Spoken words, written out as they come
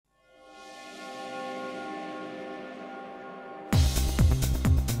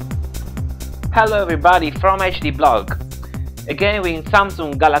Hello everybody from HDblog. Again with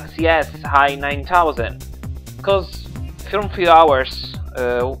Samsung Galaxy S i9000. Cause from few hours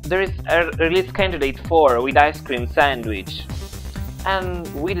there is a release candidate 4 with ice cream sandwich. And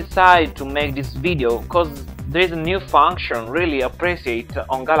we decided to make this video cause there is a new function really appreciated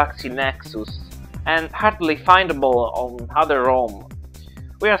on Galaxy Nexus and hardly findable on other ROM.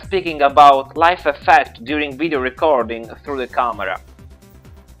 We are speaking about live effect during video recording through the camera.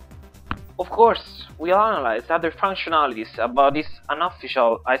 Of course, we'll analyze other functionalities about this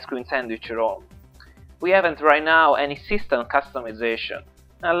unofficial ice cream sandwich ROM. We haven't right now any system customization,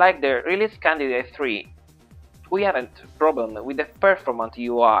 unlike the release candidate 3. We haven't problem with the performant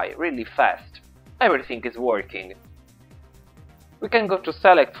UI, really fast. Everything is working. We can go to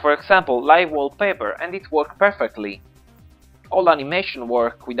select, for example, live wallpaper and it works perfectly. All animation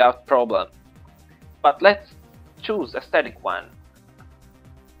work without problem. But let's choose a static one.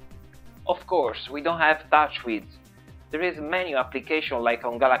 Of course, we don't have touch width. There is menu application like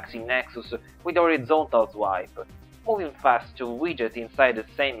on Galaxy Nexus with horizontal swipe, moving fast to widget inside the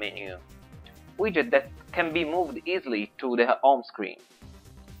same menu. Widget that can be moved easily to the home screen.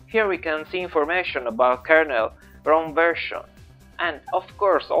 Here we can see information about kernel, ROM version, and of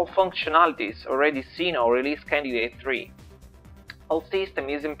course all functionalities already seen on release candidate 3. All system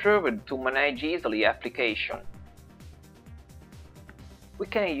is improved to manage easily application. We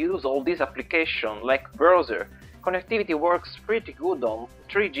can use all these applications like browser. Connectivity works pretty good on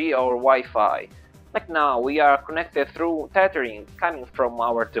 3G or Wi-Fi. Like now we are connected through tethering coming from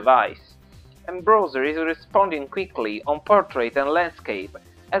our device. And browser is responding quickly on portrait and landscape.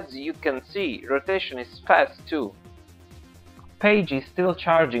 As you can see, rotation is fast too. Page is still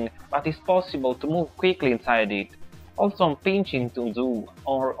charging, but it's possible to move quickly inside it. Also on pinching to zoom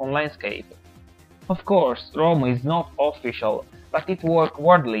or on landscape. Of course, ROM is not official, but it works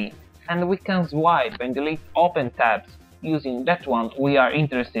wordly, and we can swipe and delete open tabs using that one we are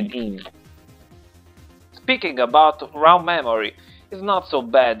interested in. Speaking about RAM memory, it's not so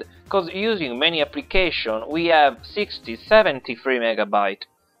bad, cause using many applications we have 60-73 MB,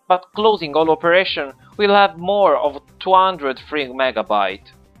 but closing all operation we'll have more of 203 MB.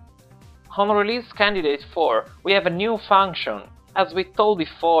 On release candidate 4 we have a new function, as we told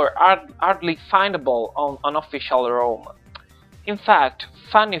before, hardly findable on unofficial ROM. In fact,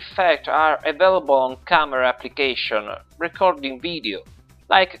 fun effects are available on camera application, recording video,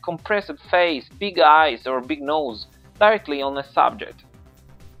 like a compressed face, big eyes or big nose, directly on a subject.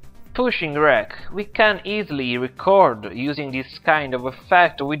 Pushing rec, we can easily record using this kind of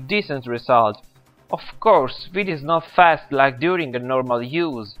effect with decent result. Of course, video is not fast like during a normal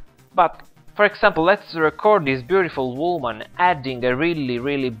use, but for example, let's record this beautiful woman adding a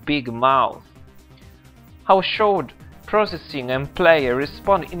really big mouth. How should processing and player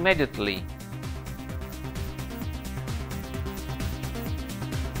respond immediately.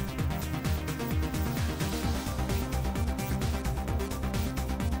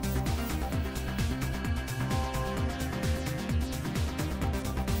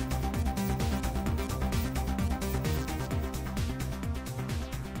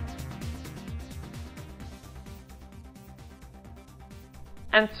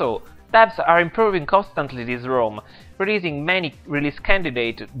 And so, devs are improving constantly this ROM, releasing many release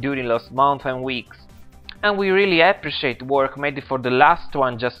candidates during last month and weeks. And we really appreciate work made for the last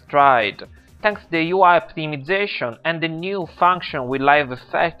one just tried, thanks to the UI optimization and the new function with live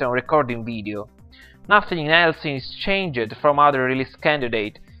effect on recording video. Nothing else is changed from other release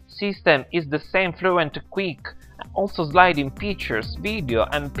candidate. System is the same fluent quick, also sliding pictures, video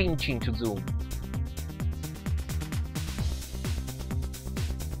and pinching to zoom.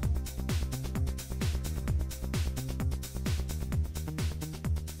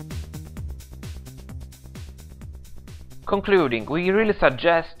 Concluding, we really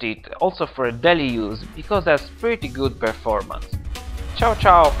suggest it also for a daily use because it has pretty good performance. Ciao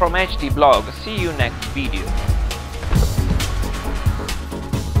ciao from HDblog, see you next video.